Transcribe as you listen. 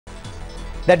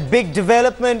That big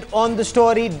development on the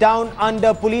story down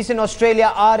under. Police in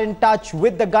Australia are in touch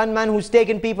with the gunman who's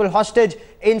taken people hostage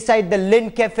inside the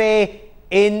Lindt Cafe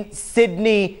in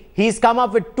Sydney. He's come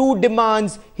up with two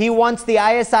demands. He wants the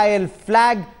ISIL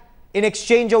flag in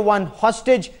exchange of one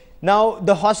hostage. Now,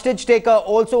 the hostage taker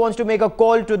also wants to make a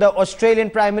call to the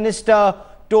Australian Prime Minister,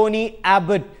 Tony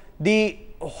Abbott. The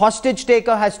hostage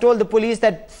taker has told the police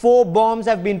that 4 bombs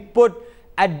have been put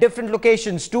at different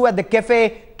locations, 2 at the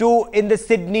cafe, 2 in the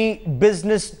Sydney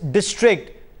business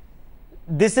district.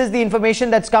 This is the information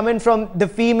that's coming from the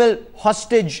female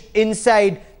hostage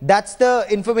inside. That's the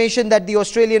information that the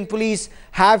Australian police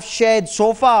have shared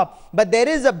so far. But there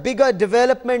is a bigger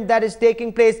development that is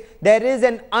taking place. There is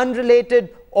an unrelated,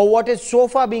 or what is so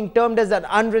far being termed as an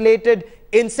unrelated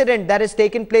incident that has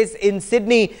taken place in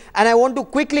Sydney. And I want to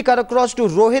quickly cut across to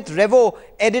Rohit Revo,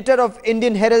 editor of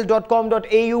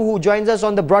indianherald.com.au, who joins us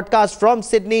on the broadcast from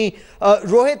Sydney.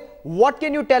 Rohit, what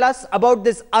can you tell us about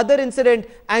this other incident,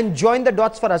 and join the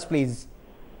dots for us, please?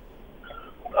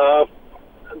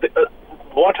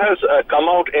 What has come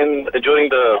out during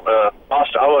the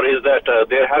past hour is that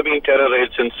there have been terror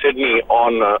raids in Sydney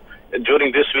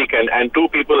during this weekend, and 2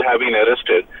 people have been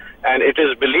arrested. And it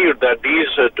is believed that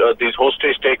these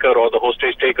hostage taker or the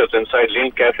hostage takers inside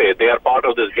Lindt Cafe, they are part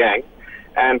of this gang.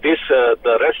 And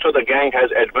the rest of the gang has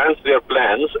advanced their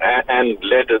plans and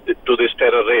led to this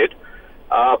terror raid.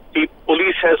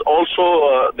 Police has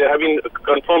also, there have been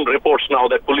confirmed reports now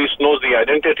that police knows the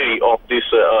identity of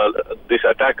this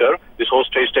attacker, this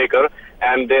hostage taker,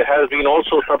 and there has been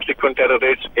also subsequent terror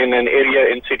raids in an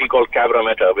area in city called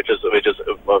Cabramatta, which is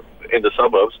in the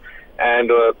suburbs.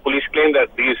 And police claim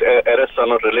that these arrests are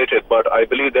not related, but I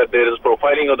believe that there is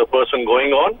profiling of the person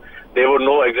going on. They would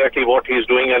know exactly what he's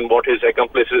doing and what his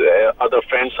accomplices, other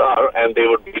friends are, and they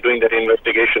would be doing that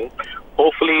investigation.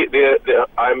 Hopefully,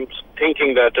 I'm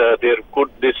thinking that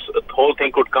this whole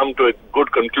thing could come to a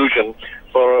good conclusion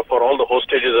for all the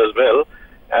hostages as well,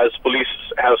 as police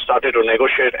have started to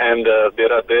negotiate, and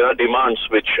there are demands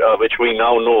which we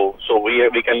now know, so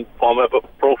we can form a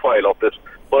profile of this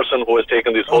person who has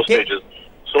taken these hostages.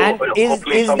 So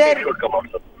hopefully something should come out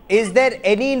of it. Is there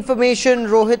any information,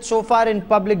 Rohit, so far in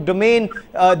public domain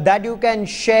that you can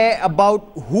share about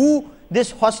who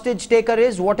this hostage taker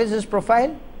is? What is his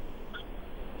profile?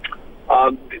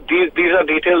 These are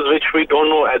details which we don't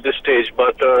know at this stage,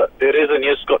 but there is a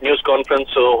news conference,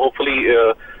 so hopefully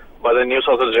by the New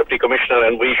South Wales Deputy Commissioner,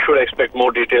 and we should expect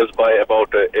more details by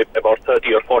about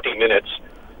 30 or 40 minutes.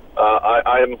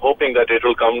 I am hoping that it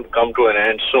will come to an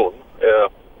end soon.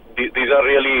 These are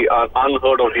really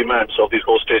unheard of demands of this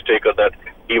hostage taker, that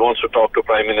he wants to talk to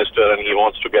Prime Minister and he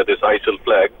wants to get this ISIL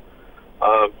flag.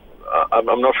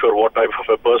 I'm not sure what type of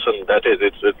a person that is.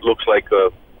 It looks like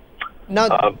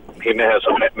he may have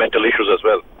some mental issues as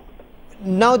well.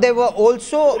 Now, there were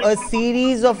also a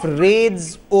series of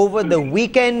raids over the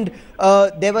weekend.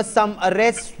 There were some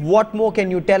arrests. What more can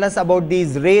you tell us about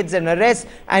these raids and arrests?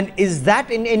 And is that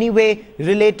in any way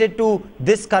related to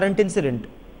this current incident?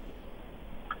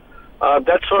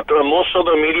 That's what most of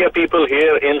the media people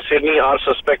here in Sydney are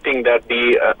suspecting, that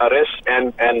the arrest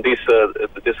and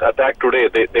this attack today,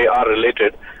 they are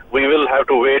related. We will have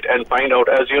to wait and find out.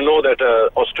 As you know, that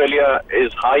Australia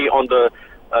is high on the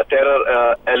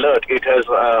terror alert. It has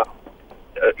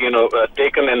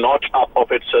taken a notch up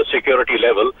of its security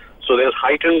level. So there's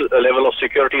heightened level of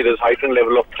security, there's heightened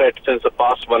level of threat since the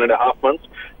past 1.5 months.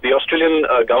 The Australian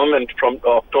government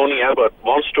of Tony Abbott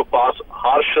wants to pass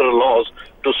harsher laws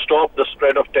to stop the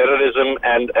spread of terrorism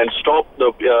and stop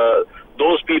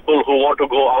those people who want to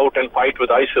go out and fight with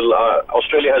ISIL.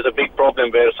 Australia has a big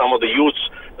problem where some of the youths,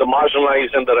 the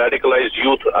marginalized and the radicalized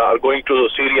youth, are going to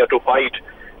Syria to fight.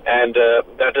 And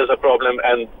that is a problem,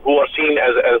 and who are seen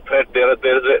as a threat.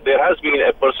 There has been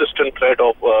a persistent threat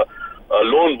of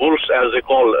lone wolves, as they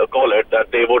call it,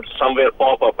 that they would somewhere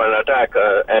pop up and attack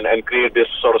and create this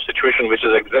sort of situation, which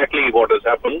is exactly what has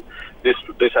happened. This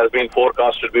has been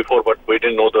forecasted before, but we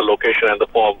didn't know the location and the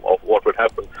form of what would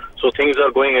happen. So things are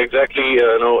going exactly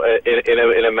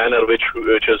in a manner which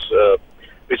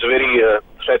is very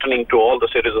threatening to all the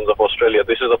citizens of Australia.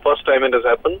 This is the first time it has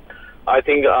happened. I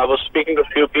think I was speaking to a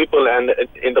few people, and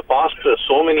in the past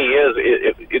so many years,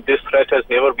 this threat has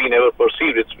never been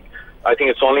perceived. I think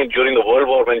it's only during the World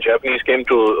War, when Japanese came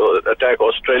to attack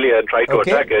Australia and tried to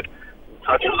attack it,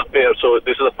 such as a pair. So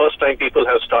this is the first time people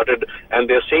have started, and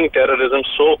they're seeing terrorism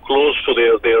so close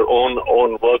to their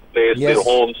own workplace, their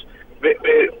homes.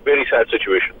 Very, very sad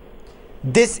situation.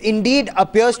 This indeed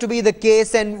appears to be the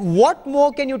case. And what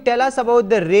more can you tell us about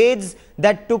the raids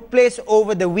that took place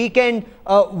over the weekend?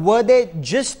 Were they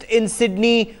just in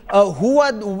Sydney?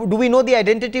 Do we know the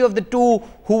identity of the two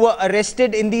who were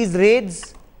arrested in these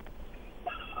raids?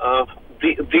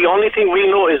 The only thing we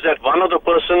know is that one of the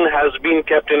person has been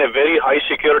kept in a very high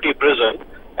security prison,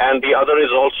 and the other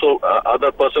is also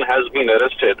other person has been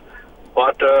arrested.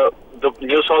 But the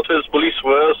New South Wales Police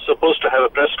were supposed to have a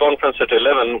press conference at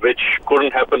 11, which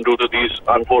couldn't happen due to these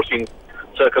unforeseen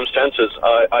circumstances.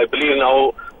 I believe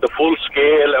now the full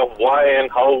scale of why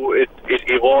and how it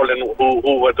evolved and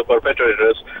who were the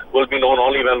perpetrators will be known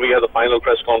only when we have the final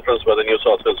press conference by the New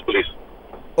South Wales Police.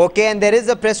 Okay, and there is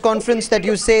a press conference that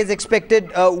you say is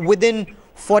expected within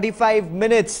 45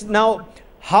 minutes. Now,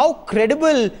 how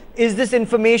credible is this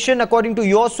information according to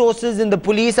your sources in the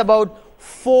police about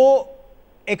 4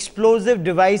 explosive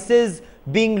devices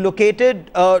being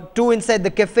located, 2 inside the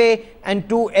cafe and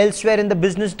 2 elsewhere in the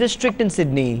business district in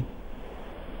Sydney?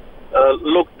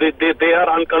 Look, they are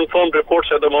unconfirmed reports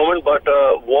at the moment, but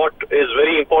what is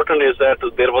very important is that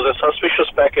there was a suspicious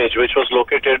package which was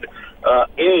located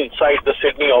inside the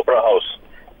Sydney Opera House.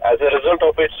 As a result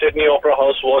of which, Sydney Opera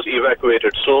House was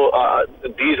evacuated. So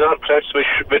these are threats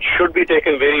which should be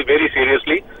taken very, very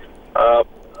seriously.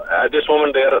 At this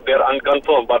moment, they are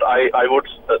unconfirmed, but I would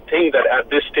think that at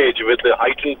this stage, with the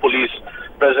heightened police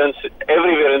presence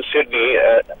everywhere in Sydney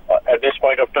at this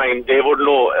point of time, they would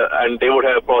know and they would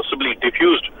have possibly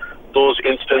diffused those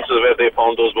instances where they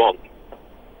found those bombs.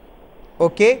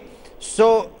 Okay,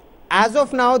 so as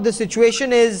of now, the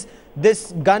situation is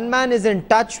this gunman is in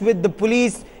touch with the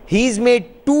police. He's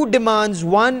made 2 demands.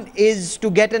 One is to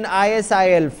get an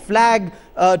ISIL flag.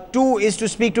 2 is to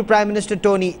speak to Prime Minister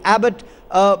Tony Abbott.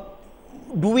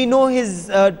 Do we know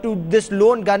to this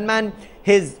lone gunman,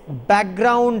 his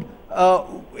background?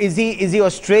 Is he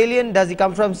Australian? Does he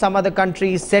come from some other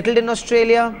country? Settled in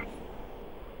Australia?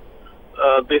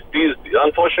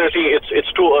 Unfortunately,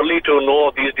 it's too early to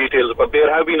know these details. But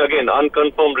there have been again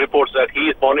unconfirmed reports that he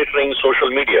is monitoring social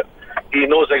media. He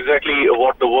knows exactly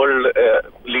what the world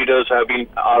leaders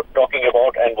are talking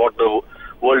about and what the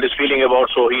world is feeling about.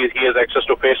 So he has access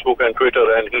to Facebook and Twitter,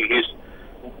 and he's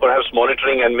perhaps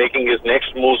monitoring and making his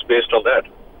next moves based on that.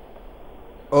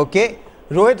 Okay.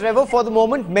 Rohit Revo, for the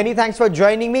moment, many thanks for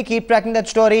joining me. Keep tracking that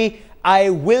story. I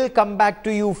will come back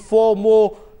to you for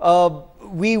more.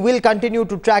 We will continue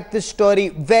to track this story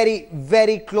very,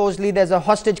 very closely. There's a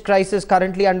hostage crisis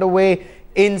currently underway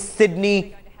in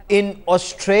Sydney, in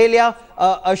Australia.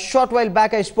 A short while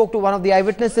back, I spoke to one of the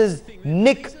eyewitnesses,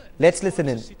 Nick. Let's listen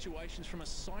in.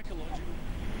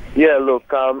 Yeah, look,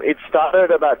 it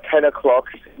started about 10 o'clock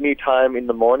Sydney time in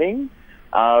the morning.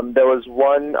 There was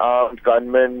one armed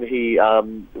gunman,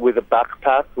 with a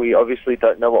backpack. We obviously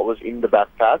don't know what was in the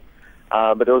backpack,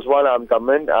 but there was one armed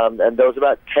gunman, and there was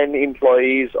about 10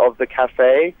 employees of the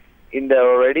cafe in there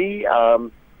already,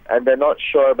 and they're not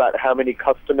sure about how many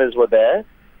customers were there,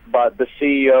 but the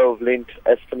CEO of Lindt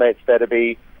estimates there to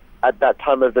be, at that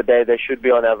time of the day, there should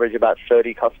be on average about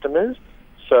 30 customers.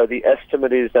 So the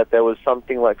estimate is that there was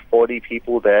something like 40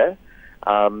 people there,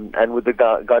 and with the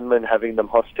gunman having them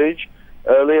hostage.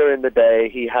 Earlier in the day,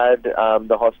 he had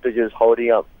the hostages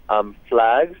holding up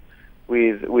flags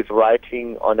with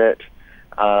writing on it,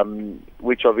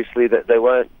 which obviously that they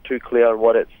weren't too clear on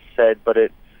what it said, but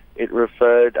it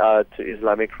referred to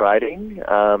Islamic writing.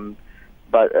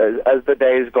 But as the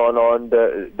day has gone on,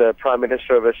 the Prime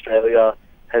Minister of Australia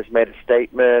has made a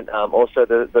statement. Also,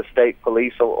 the state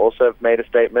police also have made a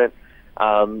statement.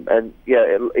 And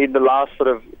yeah, in the last sort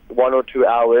of 1 or 2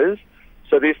 hours,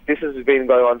 so this has been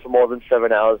going on for more than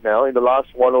 7 hours now. In the last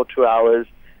 1 or 2 hours,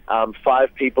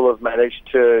 5 people have managed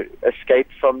to escape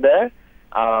from there.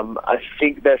 I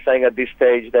think they're saying at this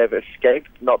stage they've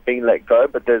escaped, not being let go,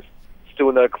 but there's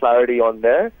still no clarity on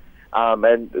there.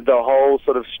 And the whole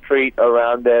sort of street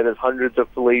around there's hundreds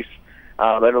of police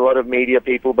and a lot of media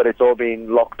people, but it's all been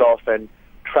locked off, and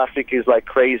traffic is like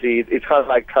crazy. It's kind of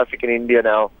like traffic in India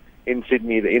now, in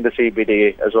Sydney, in the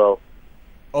CBD as well.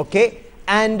 Okay.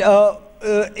 And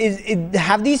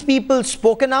have these people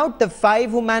spoken out, the 5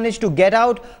 who managed to get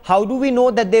out? How do we know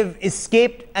that they've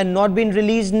escaped and not been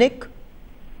released, Nick?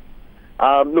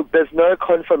 Look, there's no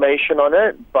confirmation on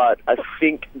it, but I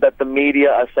think that the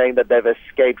media are saying that they've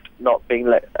escaped not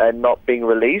being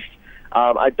released.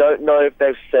 I don't know if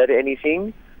they've said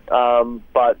anything,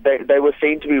 but they were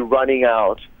seen to be running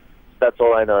out. That's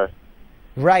all I know.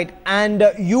 Right. And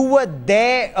you were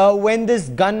there when this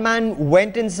gunman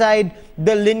went inside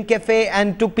the Lindt Cafe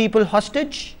and took people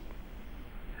hostage?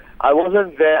 I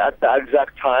wasn't there at the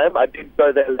exact time. I did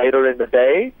go there later in the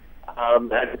day.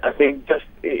 And I think just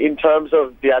in terms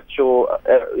of the actual,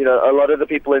 a lot of the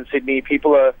people in Sydney,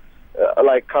 people are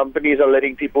like companies are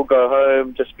letting people go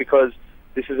home just because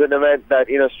this is an event that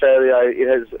in Australia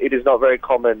it is not very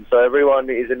common. So everyone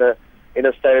is in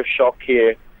a state of shock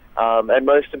here, and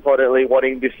most importantly,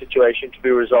 wanting this situation to be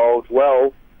resolved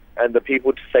well and the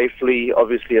people to safely,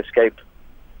 obviously, escape.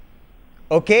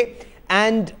 Okay,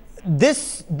 and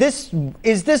is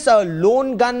this a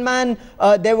lone gunman?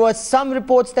 There were some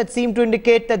reports that seem to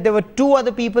indicate that there were two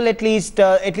other people, at least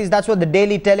that's what the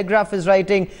Daily Telegraph is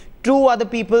writing. Two other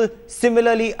people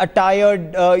similarly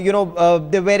attired,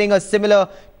 they're wearing a similar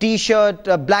t-shirt,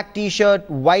 black t-shirt,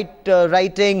 white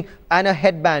writing and a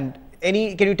headband. Can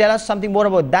you tell us something more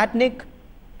about that, Nick?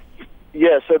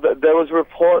 Yeah, so there was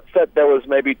reports that there was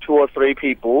maybe 2 or 3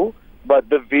 people, but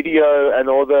the video and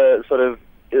all the sort of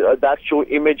the actual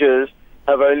images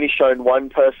have only shown one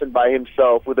person by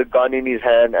himself with a gun in his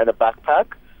hand and a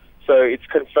backpack. So it's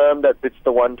confirmed that it's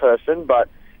the one person, but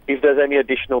if there's any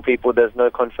additional people, there's no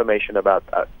confirmation about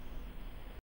that.